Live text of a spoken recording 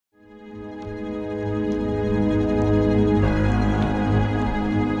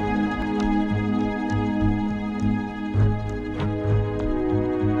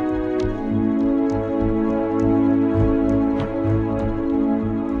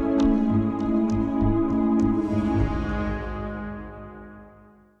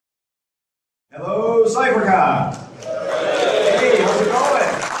CypherCon. Hey, how's it going?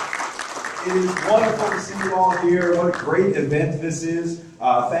 It is wonderful to see you all here. What a great event this is.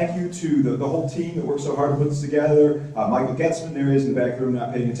 Thank you to the whole team that worked so hard to put this together. Michael Goetzman, there he is in the back room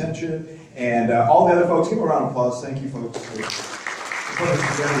not paying attention. And all the other folks, give them a round of applause. Thank you, folks, for putting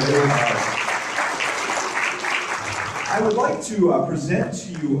this together. I would like to present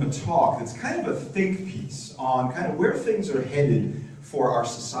to you a talk that's kind of a think piece on kind of where things are headed for our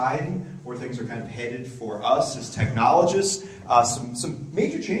society, where things are kind of headed for us as technologists, some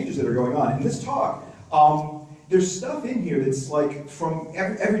major changes that are going on. In this talk, there's stuff in here that's like from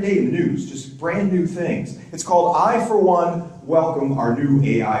every day in the news, just brand new things. It's called I, for one, welcome our new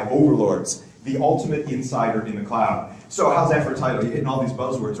AI overlords, the ultimate insider in the cloud. So how's that for a title? You're hitting all these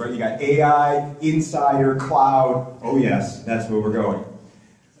buzzwords, right? You got AI, insider, cloud. Oh yes, that's where we're going.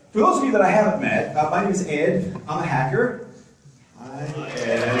 For those of you that I haven't met, my name is Ed. I'm a hacker. Thank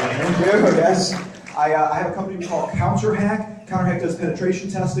you, yes. I have a company called CounterHack. CounterHack does penetration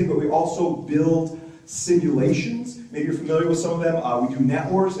testing, but we also build simulations. Maybe you're familiar with some of them. We do Net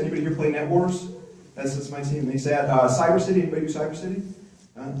Wars. Anybody here play Net Wars? That's my team. They said Cyber City. Anybody do Cyber City?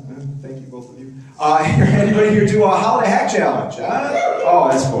 Thank you, both of you. Anybody here do a Holiday Hack Challenge? Oh,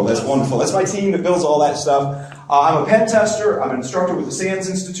 that's cool. That's wonderful. That's my team that builds all that stuff. I'm a pen tester. I'm an instructor with the SANS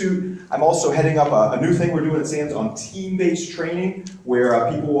Institute. I'm also heading up a new thing we're doing at SANS on team-based training,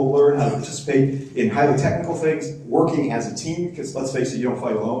 where people will learn how to participate in highly technical things, working as a team, because let's face it, you don't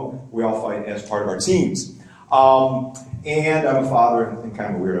fight alone. We all fight as part of our teams. And I'm a father and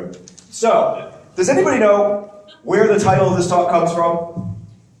kind of a weirdo. So, does anybody know where the title of this talk comes from?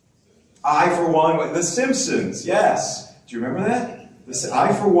 I, for one, The Simpsons, yes. Do you remember that?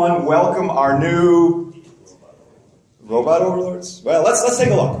 I, for one, welcome our new robot overlords. Well, let's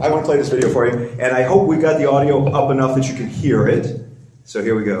take a look. I want to play this video for you, and I hope we got the audio up enough that you can hear it. So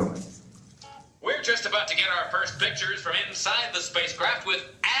here we go. We're just about to get our first pictures from inside the spacecraft with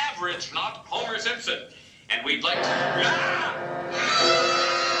average, not Homer Simpson. And we'd like to...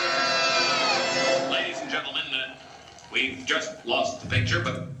 Ladies and gentlemen, we've just lost the picture,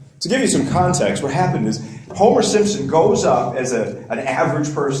 but... To give you some context, what happened is Homer Simpson goes up as an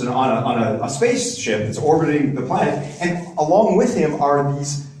average person on a spaceship that's orbiting the planet, and along with him are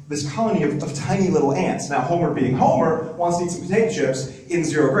this colony of tiny little ants. Now, Homer being Homer, wants to eat some potato chips in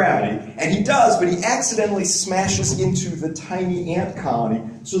zero gravity, and he does, but he accidentally smashes into the tiny ant colony,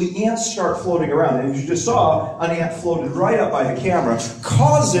 so the ants start floating around. And as you just saw, an ant floated right up by the camera,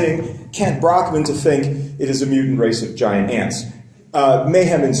 causing Kent Brockman to think it is a mutant race of giant ants.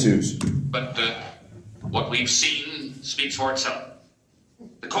 Mayhem ensues. But what we've seen speaks for itself.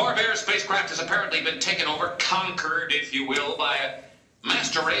 The Corvair spacecraft has apparently been taken over, conquered, if you will, by a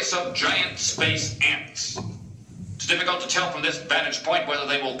master race of giant space ants. It's difficult to tell from this vantage point whether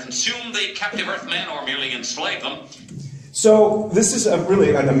they will consume the captive Earthmen or merely enslave them. So this is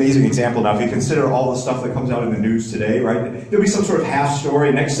really an amazing example now. If you consider all the stuff that comes out in the news today, right? There'll be some sort of half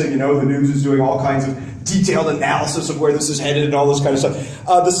story. Next thing you know, the news is doing all kinds of detailed analysis of where this is headed and all this kind of stuff.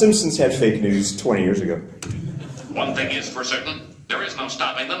 The Simpsons had fake news 20 years ago. One thing is for certain, there is no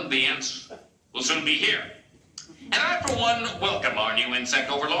stopping them. The ants will soon be here. And I, for one, welcome our new insect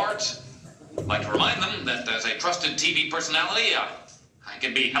overlords. I'd like to remind them that as a trusted TV personality, I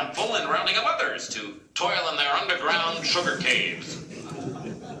can be helpful in rounding up others to toil in their underground sugar caves.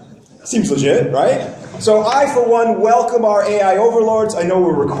 Seems legit, right? So I, for one, welcome our AI overlords. I know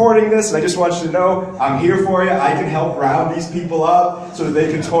we're recording this, and I just want you to know I'm here for you. I can help round these people up so that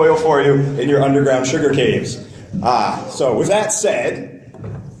they can toil for you in your underground sugar caves. So with that said,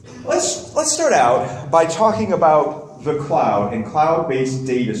 let's start out by talking about the cloud and cloud-based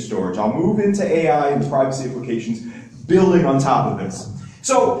data storage. I'll move into AI and privacy implications building on top of this.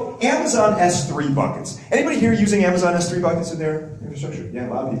 So, Amazon S3 buckets. Anybody here using Amazon S3 buckets in their infrastructure? Yeah,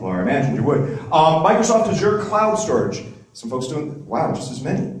 a lot of people are. I imagine you would. Microsoft Azure Cloud Storage. Some folks doing, wow, just as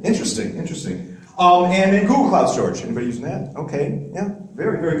many. Interesting, interesting. And then Google Cloud Storage. Anybody using that? Okay, yeah,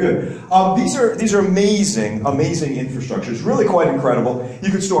 very, very good. These are amazing, amazing infrastructures. Really quite incredible. You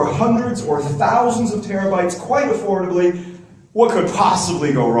could store hundreds or thousands of terabytes quite affordably. What could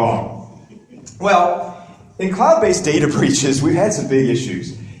possibly go wrong? Well, in cloud-based data breaches, we've had some big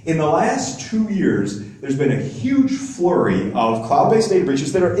issues. In the last 2 years, there's been a huge flurry of cloud-based data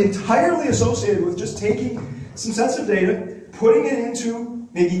breaches that are entirely associated with just taking some sensitive data, putting it into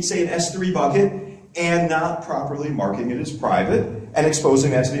maybe, say, an S3 bucket, and not properly marking it as private, and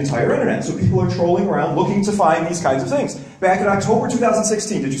exposing that to the entire internet. So people are trolling around looking to find these kinds of things. Back in October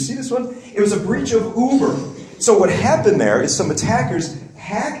 2016, did you see this one? It was a breach of Uber. So what happened there is some attackers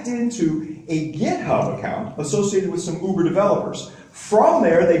hacked into a GitHub account associated with some Uber developers, From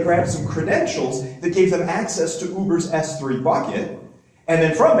there, they grabbed some credentials that gave them access to Uber's S3 bucket. And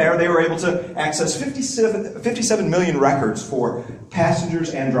then from there, they were able to access 57 million records for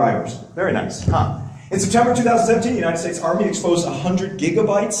passengers and drivers. Very nice, huh? In September 2017, the United States Army exposed 100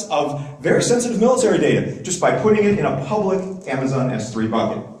 gigabytes of very sensitive military data just by putting it in a public Amazon S3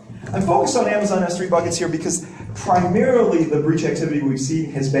 bucket. I'm focused on Amazon S3 buckets here because primarily the breach activity we've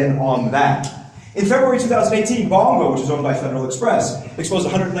seen has been on that. In February 2018, Bongo, which is owned by Federal Express, exposed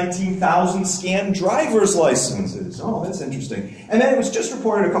 119,000 scanned driver's licenses. Oh, that's interesting. And then it was just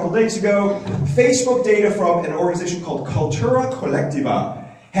reported a couple days ago, Facebook data from an organization called Cultura Colectiva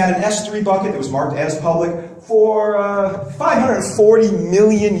had an S3 bucket that was marked as public for 540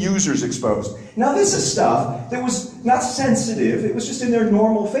 million users exposed. Now this is stuff that was not sensitive, it was just in their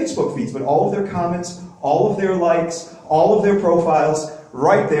normal Facebook feeds, but all of their comments, all of their likes, all of their profiles,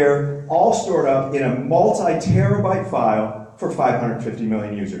 right there, all stored up in a multi-terabyte file for 550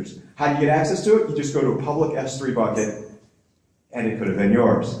 million users. How do you get access to it? You just go to a public S3 bucket, and it could have been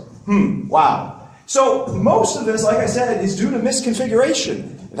yours. Wow. So most of this, like I said, is due to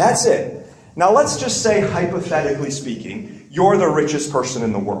misconfiguration. That's it. Now let's just say, hypothetically speaking, you're the richest person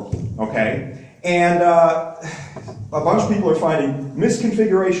in the world, okay? And a bunch of people are finding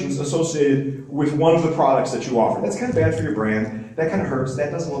misconfigurations associated with one of the products that you offer. That's kind of bad for your brand. That kind of hurts.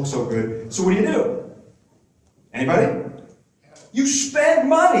 That doesn't look so good. So what do? Anybody? You spend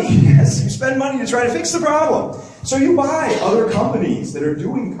money. Yes, you spend money to try to fix the problem. So you buy other companies that are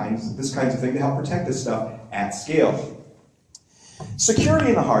doing this kinds of thing to help protect this stuff at scale. Security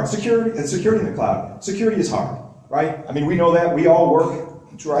in the heart, security in the cloud. Security is hard, right? I mean, we know that. We all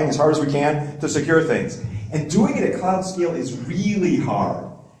work trying as hard as we can to secure things. And doing it at cloud scale is really hard.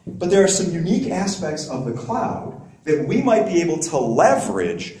 But there are some unique aspects of the cloud that we might be able to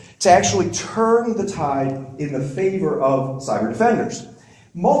leverage to actually turn the tide in the favor of cyber defenders.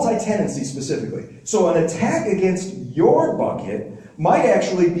 Multi-tenancy specifically. So an attack against your bucket might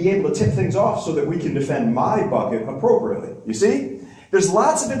actually be able to tip things off so that we can defend my bucket appropriately. You see? There's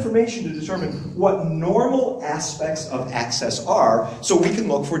lots of information to determine what normal aspects of access are so we can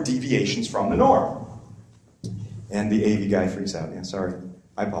look for deviations from the norm. And the AV guy freaks out. Yeah, sorry.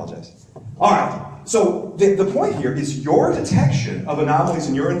 I apologize. All right. So the point here is your detection of anomalies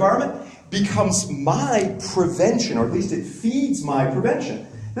in your environment becomes my prevention, or at least it feeds my prevention.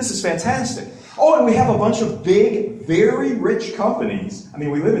 This is fantastic. Oh, and we have a bunch of big, very rich companies. I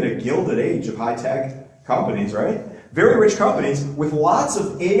mean, we live in a gilded age of high-tech companies, right? Very rich companies with lots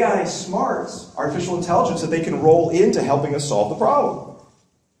of AI smarts, artificial intelligence, that they can roll into helping us solve the problem.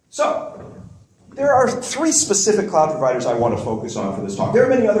 So, there are three specific cloud providers I want to focus on for this talk. There are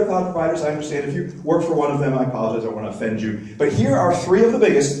many other cloud providers, I understand. If you work for one of them, I apologize, I don't want to offend you. But here are three of the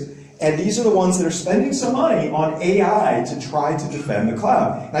biggest, and these are the ones that are spending some money on AI to try to defend the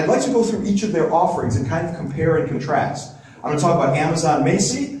cloud. And I'd like to go through each of their offerings and kind of compare and contrast. I'm going to talk about Amazon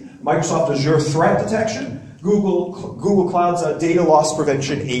Macie, Microsoft Azure Threat Detection, Google Cloud's Data Loss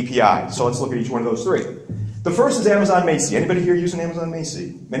Prevention API. So let's look at each one of those three. The first is Amazon Macie. Anybody here using Amazon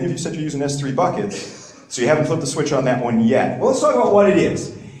Macie? Many of you said you're using S3 buckets, so you haven't flipped the switch on that one yet. Well, let's talk about what it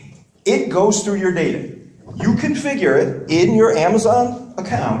is. It goes through your data. You configure it in your Amazon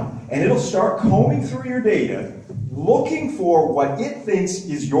account, and it'll start combing through your data, looking for what it thinks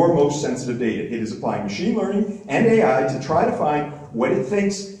is your most sensitive data. It is applying machine learning and AI to try to find what it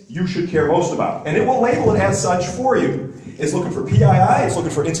thinks you should care most about. And it will label it as such for you. It's looking for PII, it's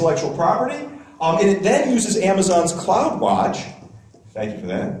looking for intellectual property, and it then uses Amazon's CloudWatch, thank you for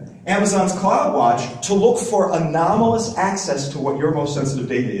that, Amazon's CloudWatch to look for anomalous access to what your most sensitive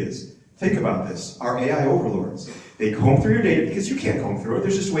data is. Think about this, our AI overlords. They comb through your data because you can't comb through it,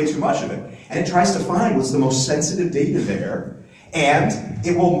 there's just way too much of it. And it tries to find what's the most sensitive data there, and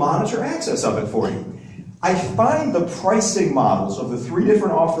it will monitor access of it for you. I find the pricing models of the three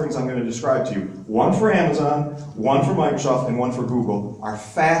different offerings I'm going to describe to you, one for Amazon, one for Microsoft, and one for Google, are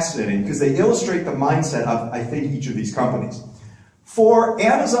fascinating because they illustrate the mindset of, I think, each of these companies. For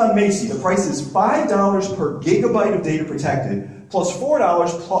Amazon Macie, the price is $5 per gigabyte of data protected, plus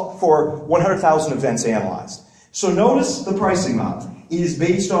 $4 for 100,000 events analyzed. So notice the pricing model. It is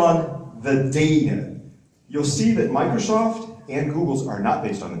based on the data. You'll see that Microsoft and Google's are not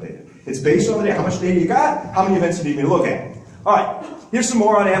based on the data. It's based on the data. How much data you got, how many events you need me to look at. All right, here's some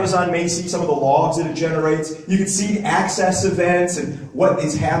more on Amazon Macie, some of the logs that it generates. You can see access events and what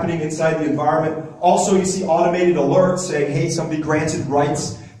is happening inside the environment. Also, you see automated alerts saying, hey, somebody granted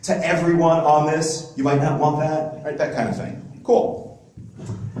rights to everyone on this. You might not want that, right? That kind of thing. Cool.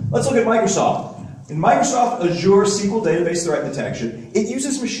 Let's look at Microsoft. In Microsoft Azure SQL Database Threat Detection, it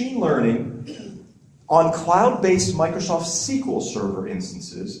uses machine learning on cloud-based Microsoft SQL Server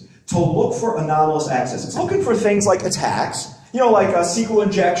instances to look for anomalous access. It's looking for things like attacks, like SQL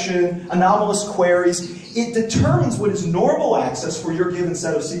injection, anomalous queries. It determines what is normal access for your given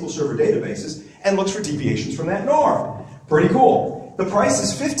set of SQL Server databases and looks for deviations from that norm. Pretty cool. The price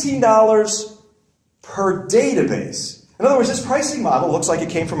is $15 per database. In other words, this pricing model looks like it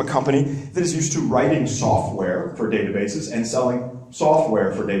came from a company that is used to writing software for databases and selling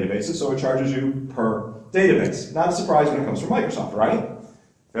software for databases, so it charges you per database. Not a surprise when it comes from Microsoft, right?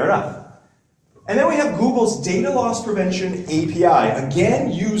 Fair enough. And then we have Google's data loss prevention API, again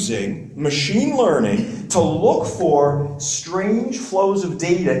using machine learning to look for strange flows of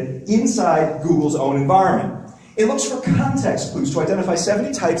data inside Google's own environment. It looks for context clues to identify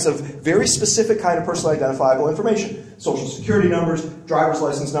 70 types of very specific kind of personally identifiable information. Social security numbers, driver's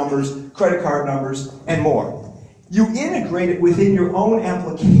license numbers, credit card numbers, and more. You integrate it within your own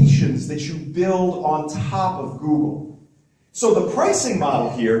applications that you build on top of Google. So the pricing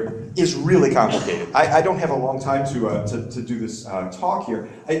model here is really complicated. I don't have a long time to do this talk here.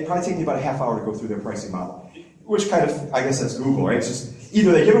 It'd probably take me about a half hour to go through their pricing model, which kind of, I guess that's Google, right? It's just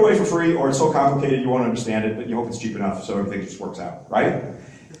either they give it away for free or it's so complicated you won't understand it, but you hope it's cheap enough so everything just works out, right?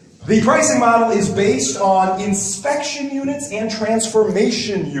 The pricing model is based on inspection units and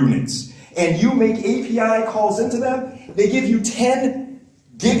transformation units. And you make API calls into them. They give you 10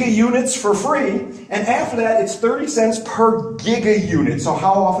 giga units for free, and after that it's 30 cents per giga unit. So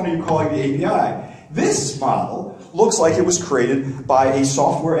how often are you calling the API? This model looks like it was created by a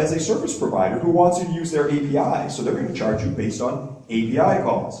software as a service provider who wants you to use their API. So they're going to charge you based on API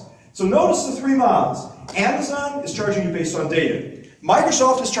calls. So notice the three models. Amazon is charging you based on data.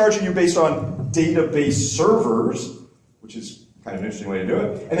 Microsoft is charging you based on database servers, which is kind of an interesting way to do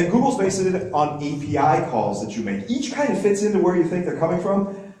it. And then Google's basing it on API calls that you make. Each kind of fits into where you think they're coming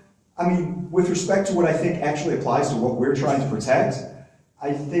from. I mean, with respect to what I think actually applies to what we're trying to protect,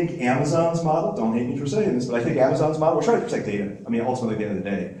 I think Amazon's model, don't hate me for saying this, but I think Amazon's model, we're trying to protect data. I mean, ultimately at the end of the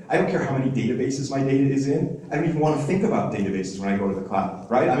day. I don't care how many databases my data is in. I don't even want to think about databases when I go to the cloud,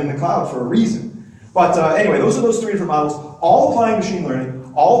 right? I'm in the cloud for a reason. But anyway, those are those three different models, all applying machine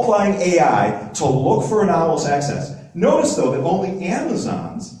learning, all applying AI to look for anomalous access. Notice, though, that only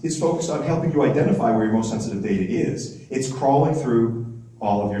Amazon's is focused on helping you identify where your most sensitive data is. It's crawling through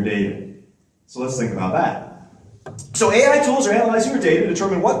all of your data. So let's think about that. So AI tools are analyzing your data to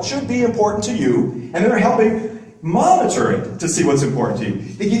determine what should be important to you, and then they're helping monitor it to see what's important to you.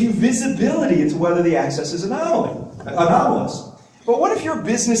 They give you visibility into whether the access is anomalous. But what if your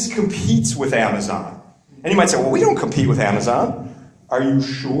business competes with Amazon? And you might say, well, we don't compete with Amazon. Are you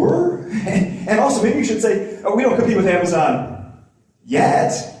sure? And also, maybe you should say, oh, we don't compete with Amazon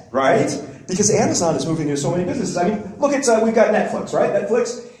yet, right? Because Amazon is moving into so many businesses. I mean, look at, we've got Netflix, right?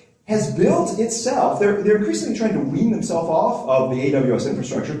 Netflix has built itself, they're increasingly trying to wean themselves off of the AWS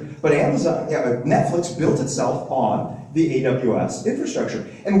infrastructure, but Netflix built itself on the AWS infrastructure.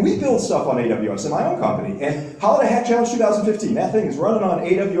 And we build stuff on AWS in my own company. And Holiday Hack Challenge 2015, that thing is running on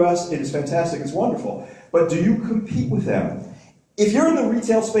AWS, it is fantastic, it's wonderful. But do you compete with them? If you're in the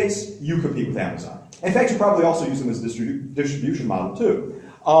retail space, you compete with Amazon. In fact, you probably also use them as a distribution model too.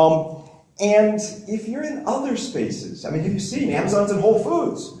 And if you're in other spaces, I mean, have you seen Amazon's in Whole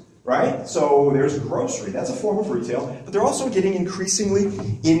Foods? Right? So there's grocery. That's a form of retail. But they're also getting increasingly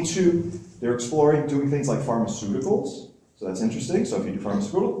into, they're exploring doing things like pharmaceuticals. So that's interesting. So if you do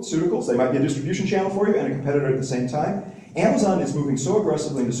pharmaceuticals, they might be a distribution channel for you and a competitor at the same time. Amazon is moving so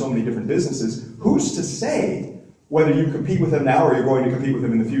aggressively into so many different businesses. Who's to say whether you compete with them now or you're going to compete with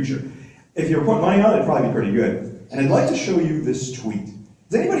them in the future? If you're putting money on it, it'd probably be pretty good. And I'd like to show you this tweet.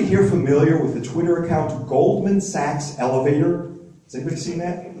 Is anybody here familiar with the Twitter account Goldman Sachs Elevator? Has anybody seen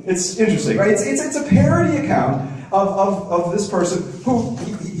that? It's interesting, right? It's a parody account of this person who,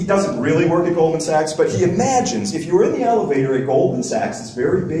 he doesn't really work at Goldman Sachs, but he imagines if you were in the elevator at Goldman Sachs, this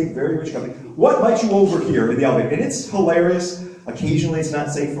very big, very rich company, what might you overhear in the elevator? And it's hilarious. Occasionally it's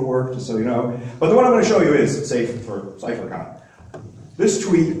not safe for work, just so you know. But the one I'm going to show you is safe for CypherCon. This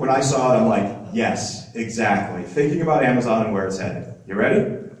tweet, when I saw it, I'm like, yes, exactly. Thinking about Amazon and where it's headed. You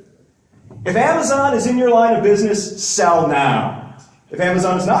ready? If Amazon is in your line of business, sell now. If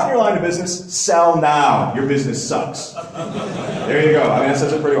Amazon is not in your line of business, sell now. Your business sucks. There you go. I mean, that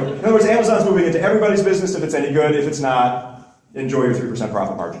says it pretty well. In other words, Amazon's moving into everybody's business if it's any good. If it's not, enjoy your 3%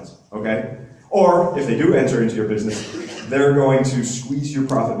 profit margins, okay? Or, if they do enter into your business, they're going to squeeze your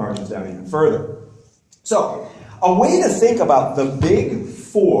profit margins down even further. So, a way to think about the big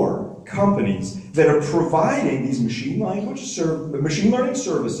four companies that are providing these machine learning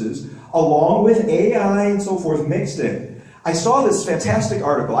services along with AI and so forth mixed in. I saw this fantastic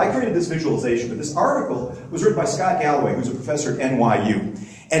article. I created this visualization, but this article was written by Scott Galloway, who's a professor at NYU.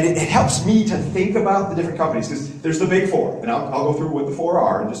 And it helps me to think about the different companies, because there's the big four, and I'll go through what the four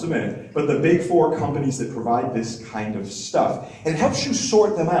are in just a minute, but the big four companies that provide this kind of stuff. And it helps you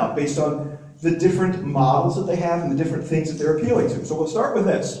sort them out based on the different models that they have and the different things that they're appealing to. So we'll start with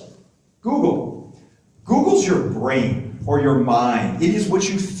this. Google. Google's your brain or your mind. It is what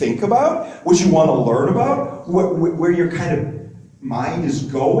you think about, what you want to learn about, where your kind of mind is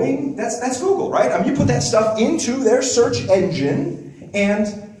going. That's Google, right? I mean, you put that stuff into their search engine,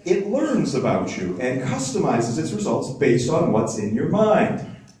 and it learns about you and customizes its results based on what's in your mind.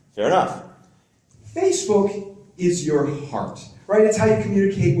 Fair enough. Facebook is your heart, right? It's how you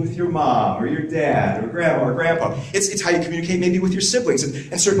communicate with your mom or your dad or grandma or grandpa. It's how you communicate maybe with your siblings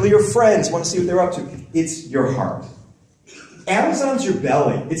and certainly your friends, want to see what they're up to. It's your heart. Amazon's your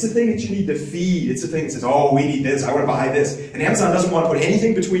belly. It's the thing that you need to feed. It's the thing that says, oh, we need this, I want to buy this. And Amazon doesn't want to put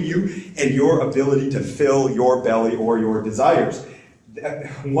anything between you and your ability to fill your belly or your desires.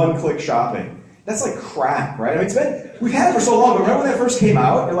 One-click shopping. That's like crack, right? I mean, we've had it for so long, but remember when that first came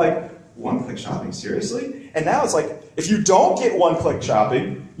out? You're like, one-click shopping, seriously? And now it's like, if you don't get one-click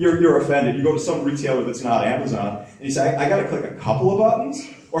shopping, you're offended. You go to some retailer that's not Amazon, and you say, I got to click a couple of buttons,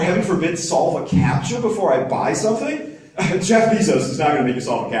 or heaven forbid, solve a CAPTCHA before I buy something. Jeff Bezos is not going to make you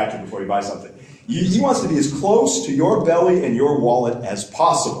solve a CAPTCHA before you buy something. He wants to be as close to your belly and your wallet as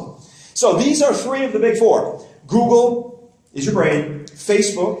possible. So these are three of the big four. Google is your brain.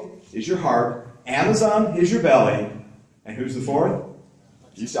 Facebook is your heart. Amazon is your belly. And who's the fourth?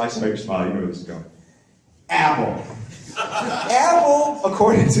 I saw your smile. You know where this is going. Apple. Apple,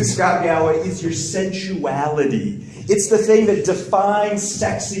 according to Scott Galloway, is your sensuality. It's the thing that defines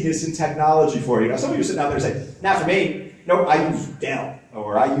sexiness in technology for you. Now, some of you are sitting out there and say, not for me. No, I use Dell.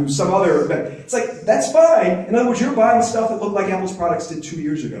 Or I use some other. It's like, that's fine. In other words, you're buying stuff that looked like Apple's products did 2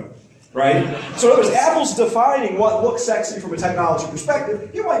 years ago. Right? So in other words, Apple's defining what looks sexy from a technology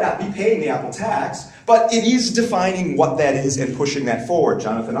perspective. You might not be paying the Apple tax, but it is defining what that is and pushing that forward.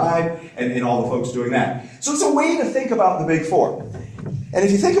 Jonathan Ive and all the folks doing that. So it's a way to think about the big four. And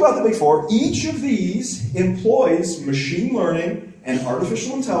if you think about the big four, each of these employs machine learning and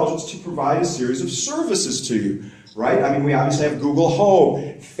artificial intelligence to provide a series of services to you. Right? I mean, we obviously have Google Home.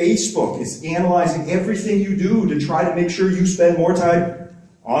 Facebook is analyzing everything you do to try to make sure you spend more time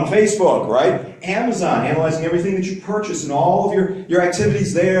on Facebook, right? Amazon, analyzing everything that you purchase and all of your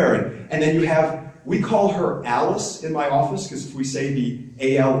activities there. And then you have, we call her Alice in my office, because if we say the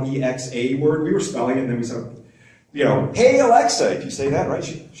A-L-E-X-A word, we were spelling it, and then we said, you know, hey Alexa, if you say that, right,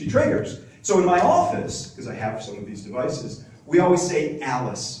 she triggers. So in my office, because I have some of these devices, we always say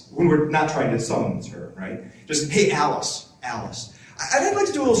Alice when we're not trying to summons her, right? Just, hey Alice, Alice. I'd like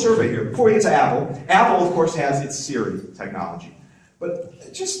to do a little survey here before we get to Apple. Apple, of course, has its Siri technology.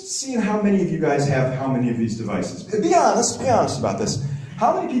 But just seeing how many of you guys have how many of these devices. Be honest about this.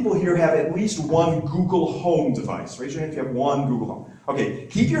 How many people here have at least one Google Home device? Raise your hand if you have one Google Home. Okay,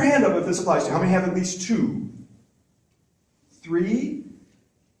 keep your hand up if this applies to you. How many have at least 2? 3?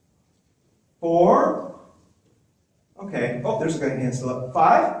 4? Okay. Oh, there's a guy hand still up.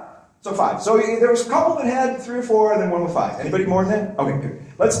 5? So 5. So there was a couple that had 3 or 4, and then one with 5. Anybody more than that? Okay, good.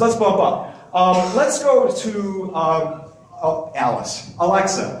 Let's bump up. Let's go to Alice.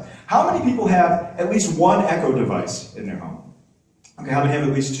 Alexa. How many people have at least one Echo device in their home? Okay, how many have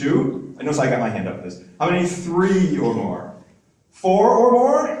at least 2? I notice I got my hand up for this. How many 3 or more? 4 or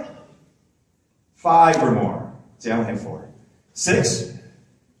more? 5 or more? See, I only have 4. 6?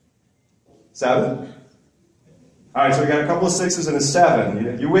 7? All right, so we got a couple of 6s and a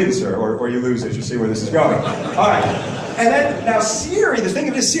 7. You win, sir, or you lose it. You see where this is going. All right. And then, now Siri, the thing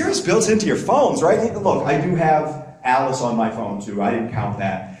of it is, Siri's built into your phones, right? Look, I do have Alice on my phone, too. I didn't count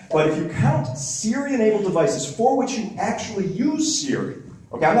that. But if you count Siri-enabled devices for which you actually use Siri,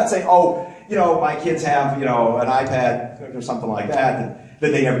 okay, I'm not saying, oh, you know, my kids have, you know, an iPad or something like that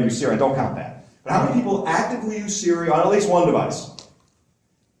they never use Siri. I don't count that. But how many people actively use Siri on at least one device?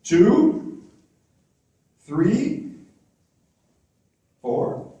 2? 3?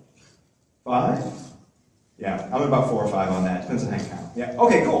 4? 5? Yeah, I'm about 4 or 5 on that. Depends on how you count. Yeah.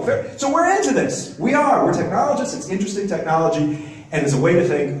 Okay, cool. Fair. So we're into this. We are. We're technologists. It's interesting technology, and it's a way to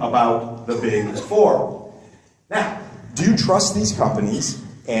think about the big four. Now, do you trust these companies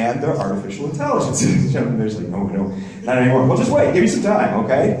and their artificial intelligence? There's like, no, not anymore. Well, just wait. Give me some time,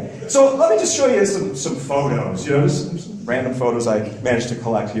 okay? So let me just show you some photos. You know, just some random photos I managed to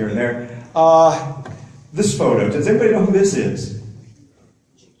collect here and there. This photo. Does anybody know who this is?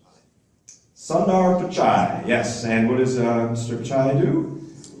 Sundar Pichai, yes. And what does Mr. Pichai do?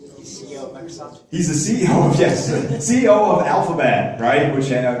 CEO of Microsoft? He's the CEO of, yes, CEO of Alphabet, right?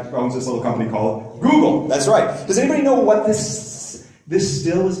 Which owns this little company called Google. That's right. Does anybody know what this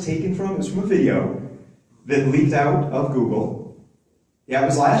still is taken from? It's from a video that leaked out of Google. Yeah, it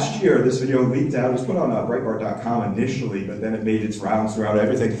was last year. This video leaked out. It was put on Breitbart.com initially, but then it made its rounds throughout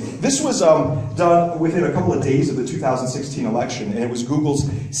everything. This was done within a couple of days of the 2016 election, and it was Google's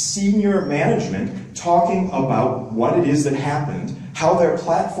senior management talking about what it is that happened, how their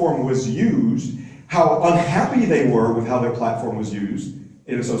platform was used, how unhappy they were with how their platform was used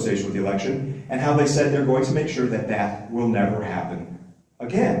in association with the election, and how they said they're going to make sure that that will never happen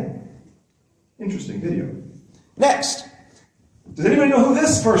again. Interesting video. Next. Does anybody know who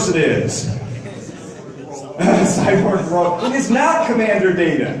this person is? Cyborg Bro. It is not Commander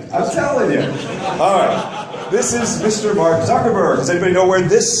Data. I'm telling you. All right. This is Mr. Mark Zuckerberg. Does anybody know where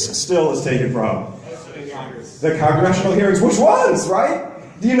this still is taken from? The congressional hearings. Which ones, right?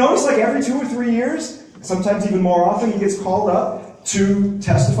 Do you notice like every 2 or 3 years, sometimes even more often, he gets called up to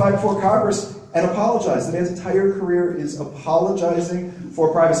testify before Congress and apologize. And his entire career is apologizing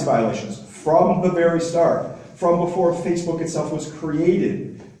for privacy violations from the very start. From before Facebook itself was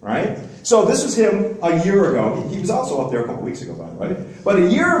created, right? So this was him a year ago. He was also up there a couple weeks ago, by the way. But a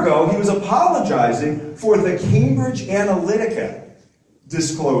year ago, he was apologizing for the Cambridge Analytica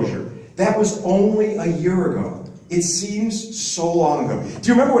disclosure. That was only a year ago. It seems so long ago. Do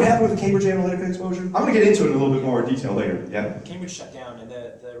you remember what happened with the Cambridge Analytica exposure? I'm going to get into it in a little bit more detail later. Yeah. Cambridge shut down, and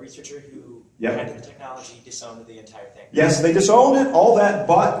the researcher who had the technology disowned the entire thing. Yes, they disowned it, all that,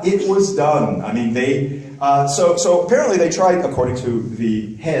 but it was done. I mean, so apparently they tried, according to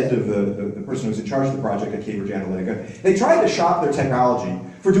the head of the person who's in charge of the project at Cambridge Analytica, they tried to shop their technology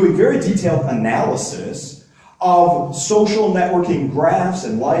for doing very detailed analysis of social networking graphs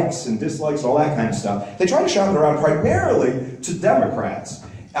and likes and dislikes, all that kind of stuff. They tried to shop it around primarily to Democrats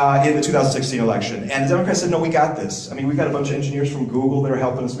in the 2016 election. And the Democrats said, no, we got this. I mean, we've got a bunch of engineers from Google that are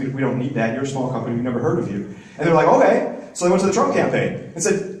helping us. We don't need that. You're a small company. We've never heard of you. And they're like, okay. So they went to the Trump campaign and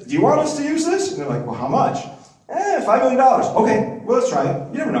said, do you want us to use this? And they're like, well, how much? $5 million. Okay, well, let's try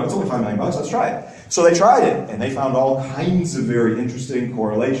it. You never know. It's only $5 million. Let's try it. So they tried it, and they found all kinds of very interesting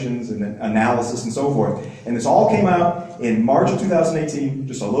correlations and analysis and so forth. And this all came out in March of 2018,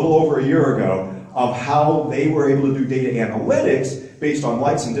 just a little over a year ago, of how they were able to do data analytics based on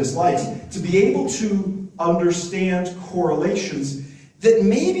likes and dislikes to be able to understand correlations that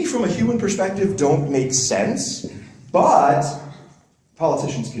maybe from a human perspective don't make sense, but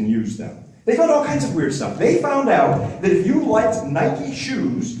politicians can use them. They found all kinds of weird stuff. They found out that if you liked Nike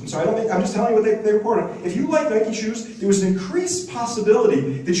shoes, I'm just telling you what they reported. If you liked Nike shoes, there was an increased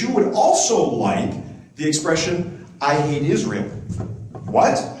possibility that you would also like the expression, I hate Israel.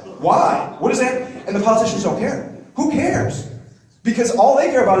 What? Why? What is that? And the politicians don't care. Who cares? Because all they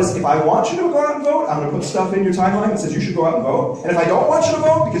care about is, if I want you to go out and vote, I'm going to put stuff in your timeline that says you should go out and vote. And if I don't want you to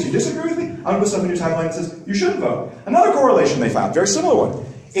vote because you disagree with me, I'm going to put stuff in your timeline that says you shouldn't vote. Another correlation they found, very similar one.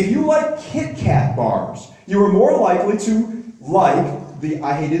 If you like Kit Kat bars, you are more likely to like the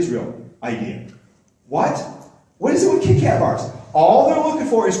I hate Israel idea. What? What is it with Kit Kat bars? All they're looking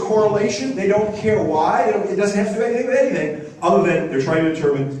for is correlation. They don't care why. It doesn't have to do anything with anything other than they're trying to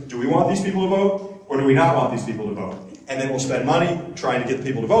determine, do we want these people to vote or do we not want these people to vote? And then we'll spend money trying to get the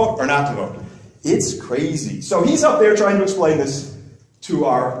people to vote or not to vote. It's crazy. So he's up there trying to explain this to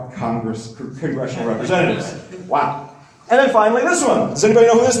our congressional representatives. Wow. And then finally this one. Does anybody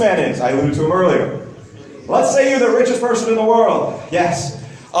know who this man is? I alluded to him earlier. Let's say you're the richest person in the world. Yes.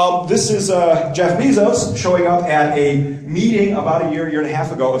 This is Jeff Bezos showing up at a meeting about a year and a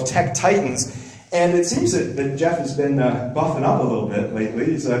half ago of tech titans. And it seems that Jeff has been buffing up a little bit lately.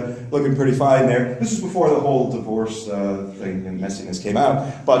 He's looking pretty fine there. This was before the whole divorce thing and messiness came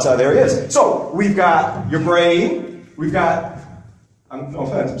out. But there he is. So we've got your brain. We've got, no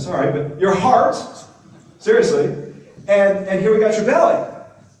offense, I'm sorry, but your heart. Seriously. And here we got your belly.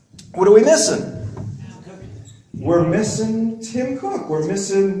 What are we missing? We're missing Tim Cook. We're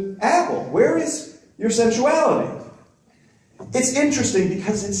missing Apple. Where is your sensuality? It's interesting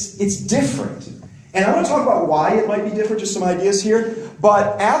because it's different. And I'm going to talk about why it might be different, just some ideas here.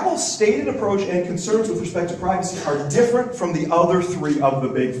 But Apple's stated approach and concerns with respect to privacy are different from the other three of the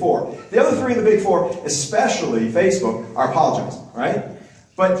big four. The other three of the big four, especially Facebook, are apologizing, right?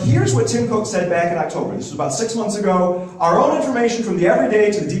 But here's what Tim Cook said back in October. This was about 6 months ago. Our own information from the everyday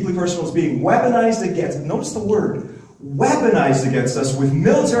to the deeply personal is being weaponized against, notice the word, weaponized against us with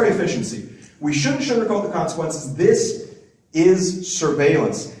military efficiency. We shouldn't sugarcoat the consequences. This is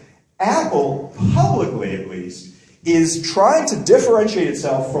surveillance. Apple, publicly at least, is trying to differentiate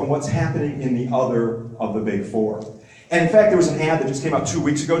itself from what's happening in the other of the big four. And in fact, there was an ad that just came out 2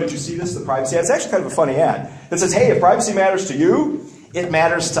 weeks ago. Did you see this, the privacy ad? It's actually kind of a funny ad that says, hey, if privacy matters to you, it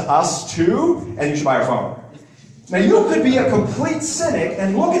matters to us too, and you should buy our phone. Now, you could be a complete cynic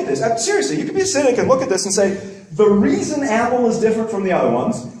and look at this. Seriously, you could be a cynic and look at this and say, the reason Apple is different from the other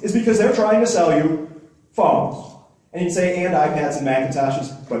ones is because they're trying to sell you phones. And you'd say, and iPads and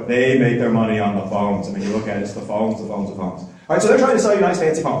Macintoshes, but they make their money on the phones. I mean, you look at it, it's the phones, the phones, the phones. All right, so they're trying to sell you nice,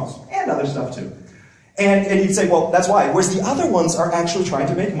 fancy phones, and other stuff too. And you'd say, well, that's why. Whereas the other ones are actually trying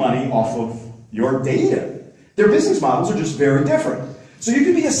to make money off of your data. Their business models are just very different. So you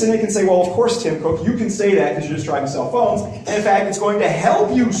could be a cynic and say, well, of course, Tim Cook, you can say that because you're just trying to sell phones. And in fact, it's going to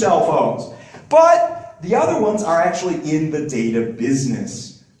help you sell phones. But the other ones are actually in the data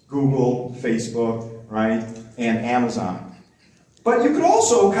business. Google, Facebook, right, and Amazon. But you could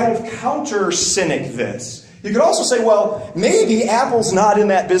also kind of counter-cynic this. You could also say, well, maybe Apple's not in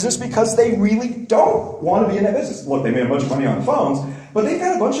that business because they really don't want to be in that business. Look, they made a bunch of money on phones, but they've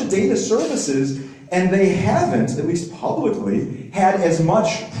got a bunch of data services, and they haven't, at least publicly, had as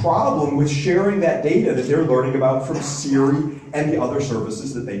much problem with sharing that data that they're learning about from Siri and the other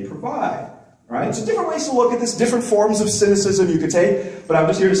services that they provide. Right? So different ways to look at this, different forms of cynicism you could take, but I'm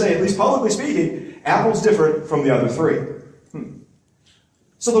just here to say, at least publicly speaking, Apple's different from the other three.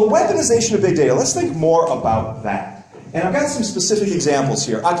 So the weaponization of big data, let's think more about that. And I've got some specific examples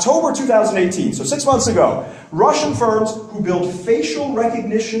here. October 2018, so 6 months ago, Russian firms who build facial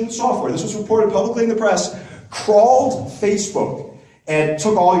recognition software, this was reported publicly in the press, crawled Facebook and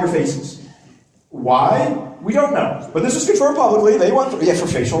took all your faces. Why? We don't know. But this was confirmed publicly. They want for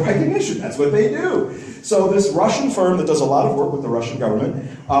facial recognition. That's what they do. So this Russian firm that does a lot of work with the Russian government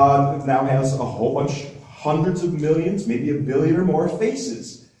now has a whole bunch, hundreds of millions, maybe a billion or more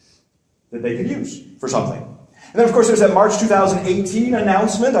faces that they could use for something. And then, of course, there's that March 2018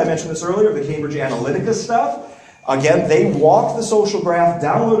 announcement. I mentioned this earlier, the Cambridge Analytica stuff. Again, they walked the social graph,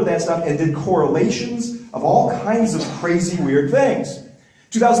 downloaded that stuff, and did correlations of all kinds of crazy, weird things.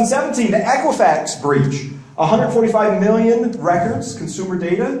 2017, the Equifax breach. 145 million records, consumer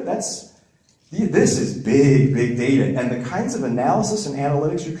data. This is big, big data. And the kinds of analysis and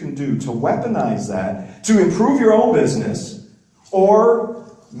analytics you can do to weaponize that, to improve your own business,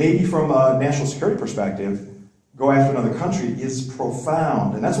 or maybe from a national security perspective, go after another country is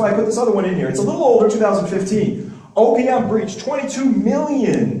profound. And that's why I put this other one in here. It's a little older, 2015. OPM breached 22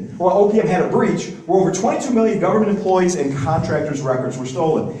 million. Well, OPM had a breach where over 22 million government employees and contractors' records were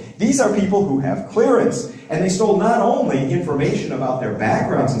stolen. These are people who have clearance, and they stole not only information about their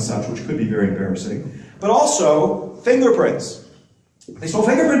backgrounds and such, which could be very embarrassing, but also fingerprints. They stole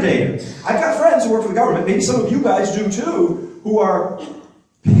fingerprint data. I've got friends who work for the government, maybe some of you guys do too, who are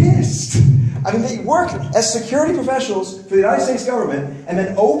pissed. I mean, they work as security professionals for the United States government, and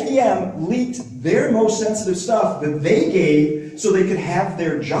then OPM leaked their most sensitive stuff that they gave so they could have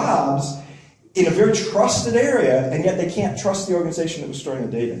their jobs in a very trusted area, and yet they can't trust the organization that was storing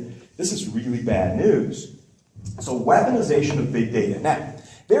the data. This is really bad news. So weaponization of big data. Now,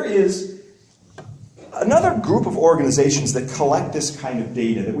 there is another group of organizations that collect this kind of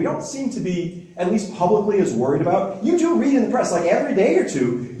data that we don't seem to be, at least publicly, as worried about. You do read in the press, like every day or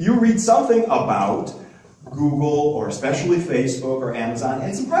two, you read something about Google, or especially Facebook or Amazon,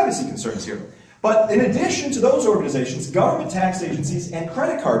 and some privacy concerns here. But in addition to those organizations, government tax agencies and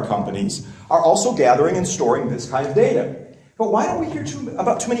credit card companies are also gathering and storing this kind of data. But why don't we hear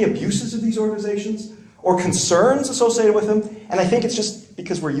about too many abuses of these organizations or concerns associated with them? And I think it's just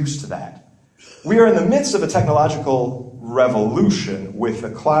because we're used to that. We are in the midst of a technological revolution with the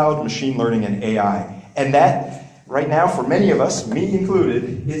cloud, machine learning, and AI. And that, right now, for many of us, me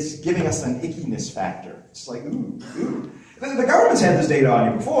included, is giving us an ickiness factor. It's like, ooh, ooh. The government's had this data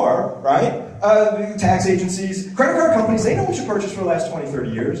on you before, right? Tax agencies, credit card companies, they know what you purchased for the last 20, 30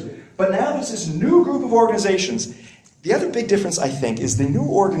 years. But now there's this new group of organizations. The other big difference, I think, is the new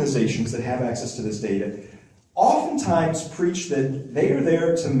organizations that have access to this data oftentimes preach that they are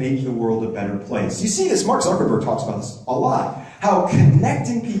there to make the world a better place. You see this, Mark Zuckerberg talks about this a lot, how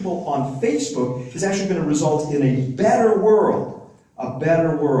connecting people on Facebook is actually going to result in a better world, a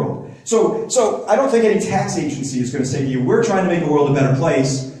better world. So I don't think any tax agency is going to say to you, we're trying to make the world a better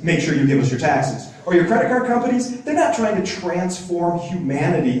place, make sure you give us your taxes. Or your credit card companies, they're not trying to transform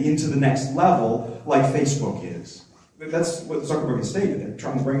humanity into the next level like Facebook is. That's what Zuckerberg has stated. They're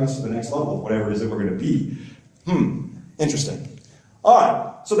trying to bring us to the next level of whatever it is that we're going to be. Interesting. All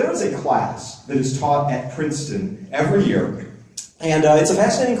right, so there is a class that is taught at Princeton every year, and it's a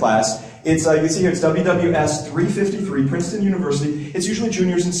fascinating class. It's, you can see here, it's WWS 353, Princeton University. It's usually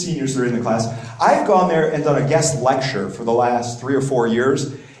juniors and seniors that are in the class. I've gone there and done a guest lecture for the last 3 or 4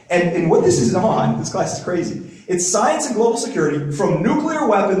 years, and what this is on, this class is crazy, It's science and global security, from nuclear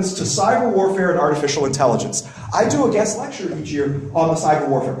weapons to cyber warfare and artificial intelligence. I do a guest lecture each year on the cyber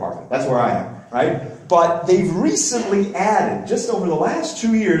warfare department. That's where I am, right? But they've recently added, just over the last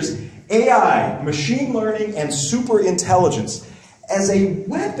 2 years, AI, machine learning, and super intelligence as a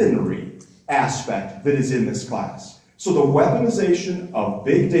weaponry aspect that is in this class. So the weaponization of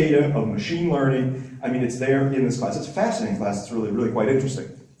big data, of machine learning, I mean, it's there in this class. It's a fascinating class. It's really, really quite interesting.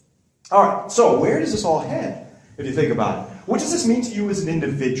 All right, so where does this all head, if you think about it? What does this mean to you as an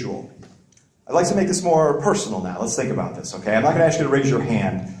individual? I'd like to make this more personal now. Let's think about this, okay? I'm not going to ask you to raise your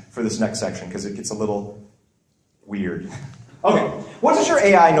hand for this next section because it gets a little weird. Okay, what does your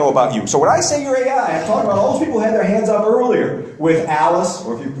AI know about you? So when I say your AI, I'm talking about all those people who had their hands up earlier with Alice,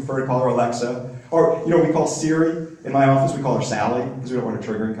 or if you prefer to call her Alexa, or, you know, we call Siri in my office, we call her Sally, because we don't want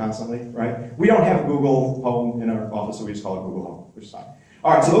her triggering constantly, right? We don't have Google Home in our office, so we just call it Google Home, which is fine.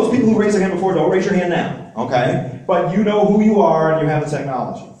 All right, so those people who raised their hand before, don't raise your hand now, okay? But you know who you are and you have the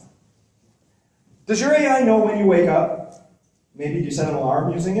technology. Does your AI know when you wake up? Maybe do you set an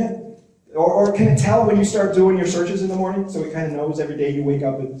alarm using it? Or can it tell when you start doing your searches in the morning? So it kind of knows every day you wake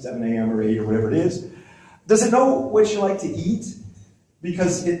up at 7 a.m. or 8 or whatever it is. Does it know what you like to eat?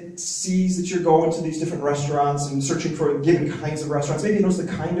 Because it sees that you're going to these different restaurants and searching for given kinds of restaurants. Maybe it knows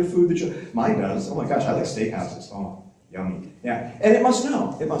the kind of food that you... Mine does. Oh my gosh, I like steakhouses. Oh, yummy. Yeah. And it must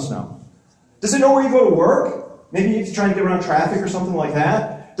know. It must know. Does it know where you go to work? Maybe if you're trying to get around traffic or something like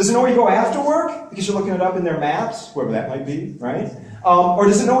that. Does it know where you go after work? Because you're looking it up in their maps, whoever that might be, right? Or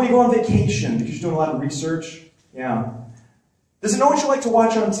does it know where you go on vacation because you're doing a lot of research? Yeah. Does it know what you like to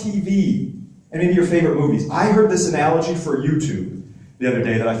watch on TV? And maybe your favorite movies? I heard this analogy for YouTube the other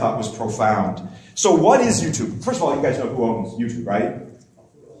day that I thought was profound. So what is YouTube? First of all, you guys know who owns YouTube, right?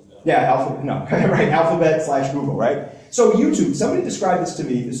 Yeah, Alphabet/Google, right? So YouTube, somebody described this to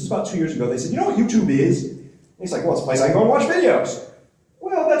me, this was about 2 years ago. They said, you know what YouTube is? And he's like, well, it's a place I can go and watch videos.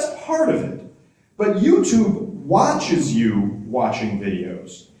 Well, that's part of it. But YouTube watches you watching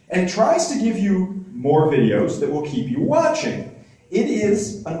videos and tries to give you more videos that will keep you watching. It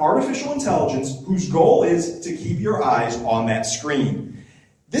is an artificial intelligence whose goal is to keep your eyes on that screen.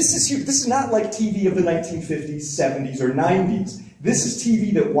 This is not like TV of the 1950s, 70s, or 90s. This is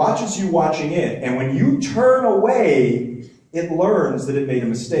TV that watches you watching it, and when you turn away, it learns that it made a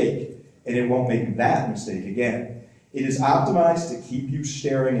mistake, and it won't make that mistake again. It is optimized to keep you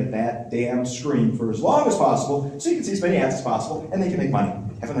staring at that damn screen for as long as possible, so you can see as many ads as possible, and they can make money.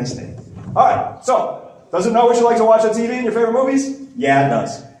 Have a nice day. All right, so, does it know what you like to watch on TV and your favorite movies? Yeah, it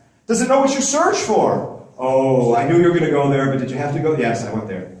does. Does it know what you search for? Oh, I knew you were going to go there, but did you have to go? Yes, I went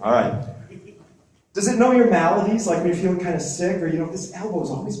there. All right. Does it know your maladies, like when you're feeling kind of sick, or, you know, this elbow is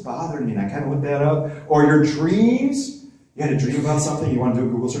always bothering me, and I kind of looked that up? Or your dreams? You had a dream about something, you want to do a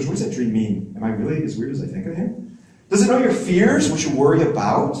Google search. What does that dream mean? Am I really as weird as I think I am? Does it know your fears, what you worry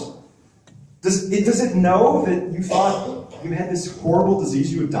about? Does it know that you thought you had this horrible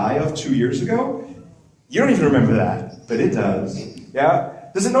disease you would die of 2 years ago? You don't even remember that, but it does. Yeah?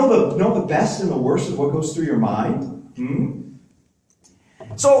 Does it know the best and the worst of what goes through your mind?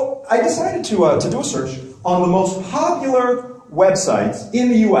 So I decided to do a search on the most popular websites in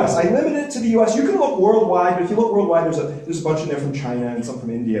the US. I limited it to the US. You can look worldwide, but if you look worldwide, there's a bunch in there from China and some from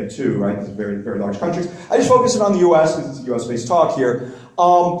India too, right? These are very, very large countries. I just focused it on the US because it's a US-based talk here.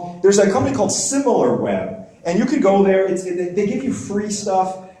 There's a company called SimilarWeb, and you could go there. They give you free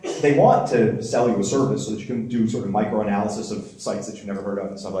stuff. They want to sell you a service so that you can do sort of micro-analysis of sites that you've never heard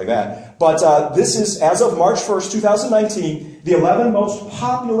of and stuff like that. But this is, as of March 1st, 2019, the 11 most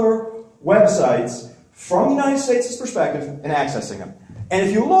popular websites from the United States' perspective and accessing them. And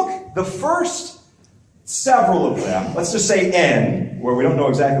if you look, the first several of them, let's just say N, where we don't know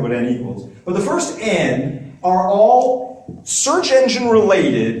exactly what N equals, but the first N are all search engine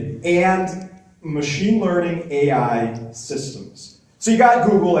related and machine learning AI systems. So you got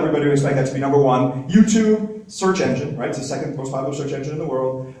Google, everybody would expect that to be number one. YouTube, search engine, right? It's the second most popular search engine in the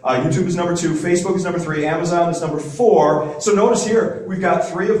world. YouTube is number 2, Facebook is number 3, Amazon is number 4. So notice here, we've got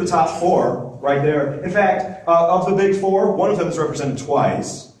 3 of the top 4 right there. In fact, of the big 4, one of them is represented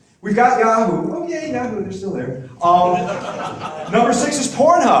twice. We've got Yahoo. Oh yay, Yahoo, they're still there. Number 6 is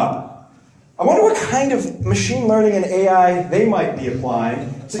Pornhub. I wonder what kind of machine learning and AI they might be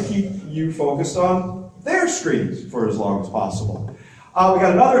applying to keep you focused on their screens for as long as possible. We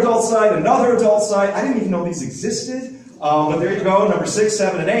got another adult site, another adult site. I didn't even know these existed, but there you go, number 6,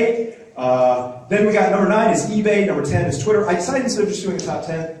 7, and 8. Then we got number 9 is eBay, number 10 is Twitter. I decided instead of just doing a top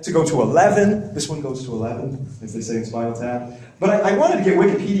 10 to go to 11. This one goes to 11, as they say in Spinal Tap. But I wanted to get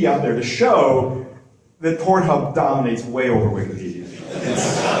Wikipedia out there to show that Pornhub dominates way over Wikipedia.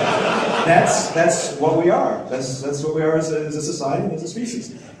 That's what we are. That's what we are as a society and as a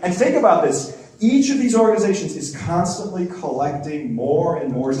species. And think about this. Each of these organizations is constantly collecting more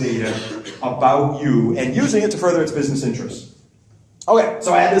and more data about you and using it to further its business interests. Okay,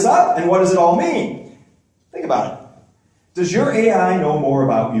 so I add this up, and what does it all mean? Think about it. Does your AI know more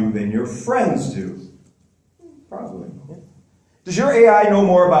about you than your friends do? Probably. Yeah. Does your AI know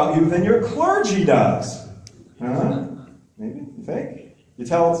more about you than your clergy does? Maybe, you think? You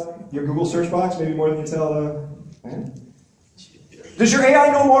tell your Google search box maybe more than you tell... Does your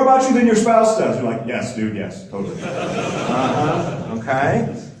AI know more about you than your spouse does? You're like, yes, dude, yes, totally.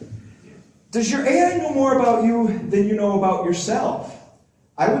 Okay. Does your AI know more about you than you know about yourself?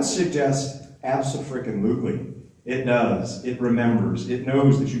 I would suggest abso-frickin-lutely. It does. It remembers. It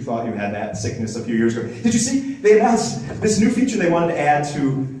knows that you thought you had that sickness a few years ago. Did you see? They announced this new feature they wanted to add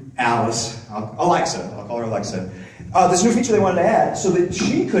to Alice, Alexa, I'll call her Alexa. This new feature they wanted to add so that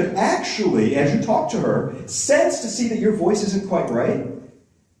she could actually, as you talk to her, sense to see that your voice isn't quite right,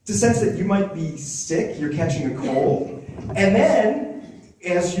 to sense that you might be sick, you're catching a cold, and then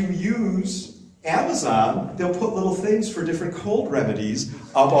as you use Amazon, they'll put little things for different cold remedies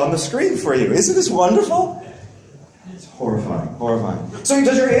up on the screen for you. Isn't this wonderful? It's horrifying, horrifying. So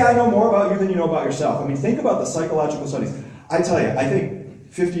does your AI know more about you than you know about yourself? I mean, think about the psychological studies. I tell you, I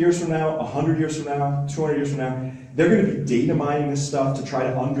think 50 years from now, 100 years from now, 200 years from now, they're going to be data mining this stuff to try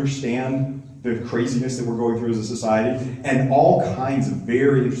to understand the craziness that we're going through as a society, and all kinds of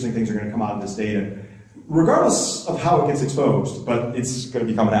very interesting things are going to come out of this data, regardless of how it gets exposed, but it's going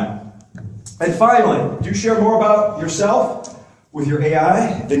to be coming out. And finally, do you share more about yourself with your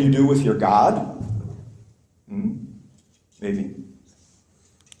AI than you do with your God? Maybe.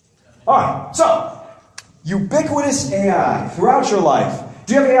 All right, so, ubiquitous AI throughout your life.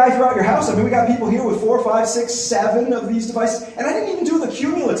 Do you have AI throughout your house? I mean, we got people here with 4, 5, 6, 7 of these devices, and I didn't even do the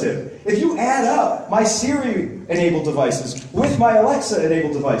cumulative. If you add up my Siri-enabled devices with my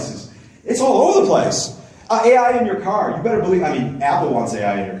Alexa-enabled devices, it's all over the place. AI in your car, you better believe, I mean, Apple wants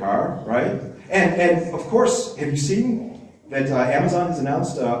AI in your car, right? And of course, have you seen that Amazon has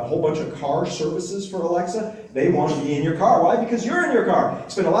announced a whole bunch of car services for Alexa? They want to be in your car. Why? Because you're in your car. You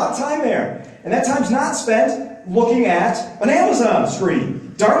spend a lot of time there. And that time's not spent looking at an Amazon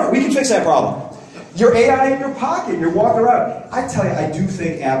screen. Darn it, we can fix that problem. Your AI in your pocket, you're walking around. I tell you, I do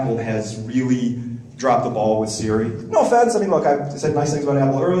think Apple has really dropped the ball with Siri. No offense, I mean, look, I said nice things about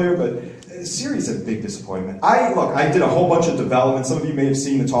Apple earlier, but Siri's a big disappointment. I did a whole bunch of development. Some of you may have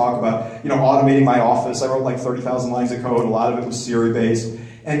seen the talk about, automating my office. I wrote like 30,000 lines of code. A lot of it was Siri-based,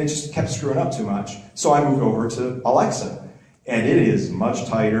 and it just kept screwing up too much. So I moved over to Alexa, and it is much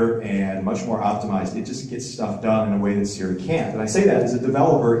tighter and much more optimized. It just gets stuff done in a way that Siri can't. And I say that as a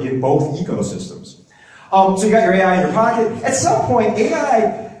developer in both ecosystems. So you got your AI in your pocket. At some point,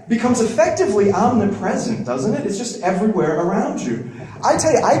 AI becomes effectively omnipresent, doesn't it? It's just everywhere around you. I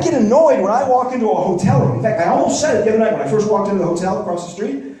tell you, I get annoyed when I walk into a hotel room. In fact, I almost said it the other night when I first walked into the hotel across the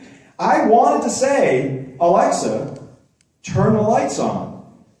street. I wanted to say, Alexa, turn the lights on.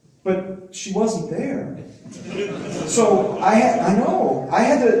 But she wasn't there. So I had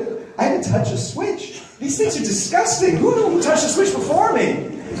to touch a switch. These things are disgusting. Who touched the switch before me?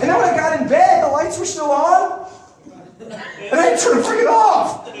 And then when I got in bed, the lights were still on. And I had to turn it freaking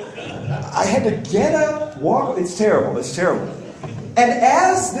off. I had to get up, walk. It's terrible. It's terrible. And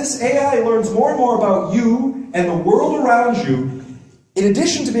as this AI learns more and more about you and the world around you, in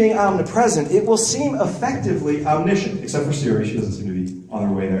addition to being omnipresent, it will seem effectively omniscient. Except for Siri, she doesn't seem to be on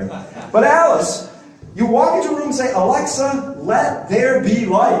her way there. But Alice, you walk into a room and say, Alexa, let there be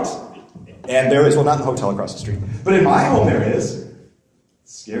light. And there is, well, not in the hotel across the street, but in my home there is.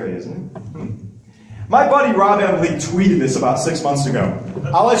 It's scary, isn't it? My buddy Rob M. Lee tweeted this about 6 months ago.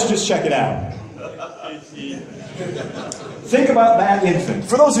 I'll let you just check it out. Think about that infant.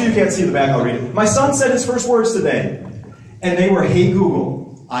 For those of you who can't see the back, I'll read it. My son said his first words today, and they were, hey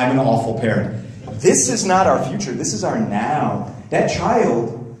Google, I'm an awful parent. This is not our future, this is our now. That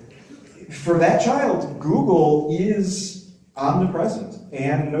child, for that child, Google is omnipresent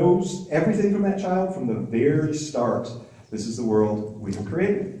and knows everything from that child from the very start. This is the world we have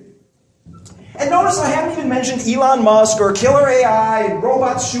created. And notice I haven't even mentioned Elon Musk or killer AI and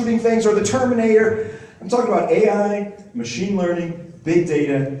robots shooting things or the Terminator. I'm talking about AI, machine learning, big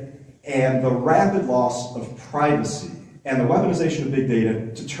data, and the rapid loss of privacy and the weaponization of big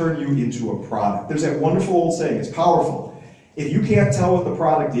data to turn you into a product. There's that wonderful old saying, it's powerful. If you can't tell what the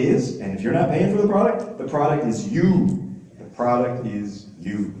product is, and if you're not paying for the product is you. The product is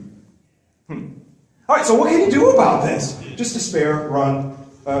you. All right, so what can you do about this? Just despair, run,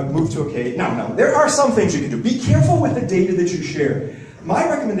 move to a cave. No. There are some things you can do. Be careful with the data that you share. My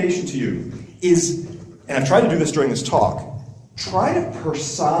recommendation to you is, and I've tried to do this during this talk, try to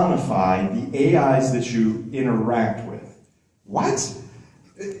personify the AIs that you interact with. What?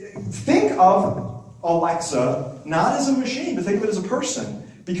 Think of Alexa not as a machine, but think of it as a person.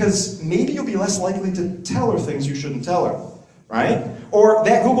 Because maybe you'll be less likely to tell her things you shouldn't tell her, right? Or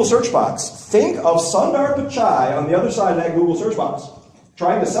that Google search box. Think of Sundar Pichai on the other side of that Google search box,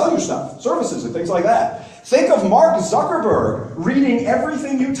 trying to sell you stuff, services and things like that. Think of Mark Zuckerberg reading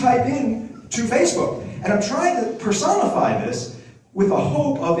everything you type in to Facebook. And I'm trying to personify this with a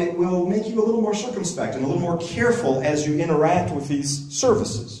hope of it will make you a little more circumspect and a little more careful as you interact with these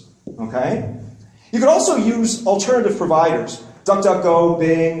services, okay? You could also use alternative providers. DuckDuckGo,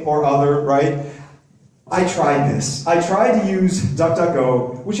 Bing, or other, right? I tried this. I tried to use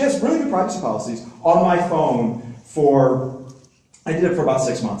DuckDuckGo, which has really good privacy policies, on my phone I did it for about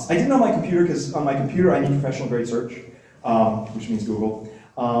 6 months. I did it on my computer, because on my computer I need professional grade search, which means Google.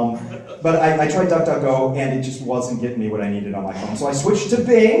 But I tried DuckDuckGo, and it just wasn't getting me what I needed on my phone. So I switched to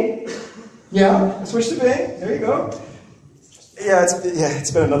Bing. Yeah, I switched to Bing. There you go. Yeah,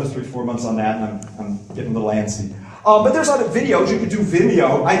 it's been another 3 to 4 months on that, and I'm getting a little antsy. But there's other videos. You could do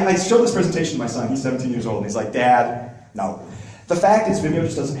Vimeo. I showed this presentation to my son. He's 17 years old. And he's like, Dad, no. The fact is Vimeo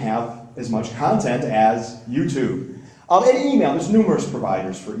just doesn't have as much content as YouTube. And email. There's numerous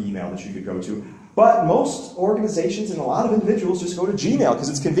providers for email that you could go to. But most organizations and a lot of individuals just go to Gmail because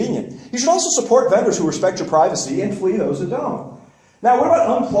it's convenient. You should also support vendors who respect your privacy and flee those that don't. Now, what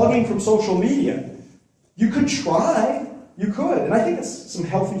about unplugging from social media? You could try. You could, and I think it's some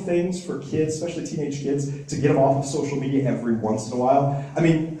healthy things for kids, especially teenage kids, to get them off of social media every once in a while. I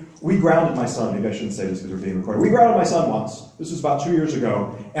mean, we grounded my son, maybe I shouldn't say this because we're being recorded. We grounded my son once. This was about 2 years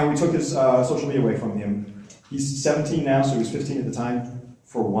ago, and we took his social media away from him. He's 17 now, so he was 15 at the time,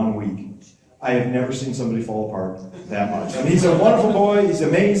 for 1 week. I have never seen somebody fall apart that much. I mean, he's a wonderful boy, he's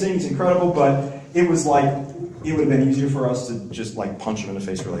amazing, he's incredible, but it was like, it would have been easier for us to just like punch him in the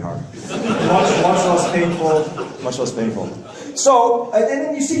face really hard. Much less painful. So, and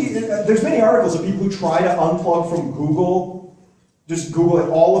then you see, there's many articles of people who try to unplug from Google, just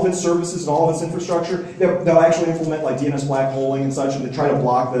Google all of its services and all of its infrastructure. They'll actually implement like DNS black holing and such, and they try to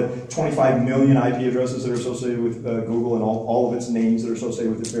block the 25 million IP addresses that are associated with Google and all of its names that are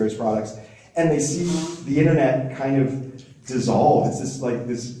associated with its various products. And they see the internet kind of dissolve. It's this like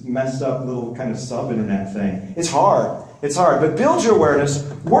this messed up little kind of sub-internet thing. It's hard. It's hard. But build your awareness,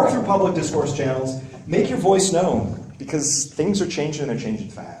 work through public discourse channels, make your voice known, because things are changing and they're changing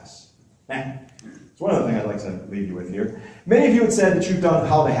fast. Now, it's one other thing I'd like to leave you with here. Many of you had said that you've done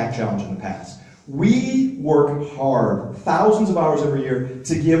How the Hack Challenge in the past. We work hard, thousands of hours every year,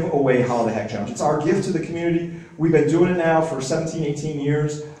 to give away How the Hack Challenge. It's our gift to the community. We've been doing it now for 17, 18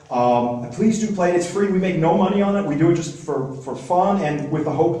 years. Please do play it. It's free. We make no money on it. We do it just for fun and with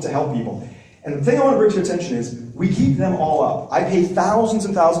the hope to help people. And the thing I want to bring to your attention is we keep them all up. I pay thousands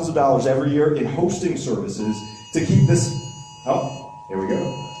and thousands of dollars every year in hosting services to keep this. Oh, here we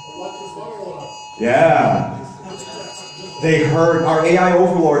go. Yeah. They heard, our AI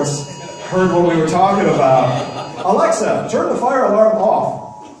overlords heard what we were talking about. Alexa, turn the fire alarm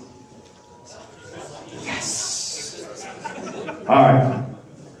off. Yes. All right.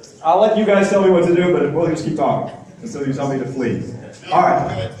 I'll let you guys tell me what to do, but we'll just keep talking until you tell me to flee. All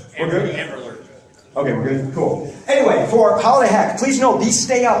right. We're good? Okay, we're good? Cool. Anyway, for Holiday Hack, please note, these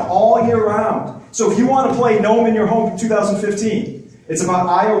stay up all year round. So if you want to play GNOME in your home from 2015, it's about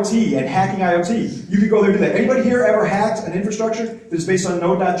IoT and hacking IoT. You could go there and do that. Anybody here ever hacked an infrastructure that is based on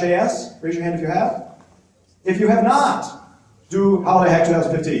Node.js? Raise your hand if you have. If you have not, do Holiday Hack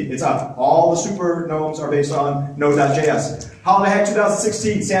 2015. It's up. All the super gnomes are based on Node.js. Holiday Hack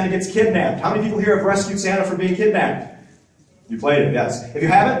 2016, Santa gets kidnapped. How many people here have rescued Santa from being kidnapped? You played it, yes. If you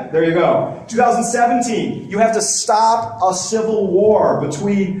haven't, there you go. 2017, you have to stop a civil war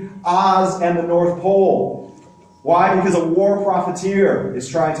between Oz and the North Pole. Why? Because a war profiteer is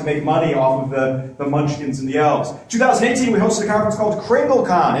trying to make money off of the Munchkins and the Elves. 2018, we hosted a conference called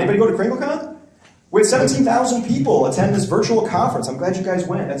KringleCon. Anybody go to KringleCon? We had 17,000 people attend this virtual conference. I'm glad you guys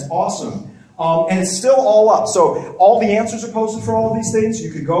went. That's awesome. And it's still all up. So all the answers are posted for all of these things.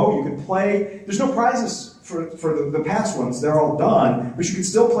 You could go, you could play. There's no prizes for the past ones. They're all done. But you can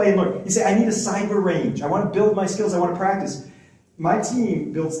still play and learn. You say, I need a cyber range. I want to build my skills. I want to practice. My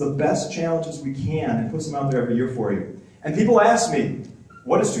team builds the best challenges we can and puts them out there every year for you. And people ask me,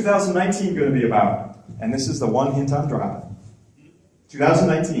 what is 2019 going to be about? And this is the one hint I'm dropping.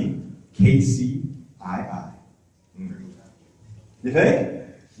 2019, KCII. You think?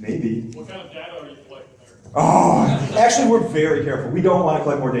 Maybe. What kind of data are you collecting there? Oh, actually, we're very careful. We don't want to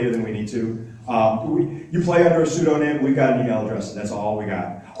collect more data than we need to. You play under a pseudonym, we've got an email address, and that's all we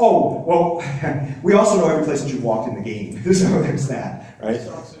got. Oh, well, we also know every place that you've walked in the game, so there's that, right?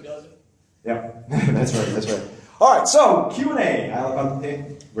 Yep, that's right, that's right. All right, so Q&A.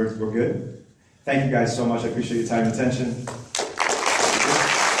 We're good? Thank you guys so much. I appreciate your time and attention.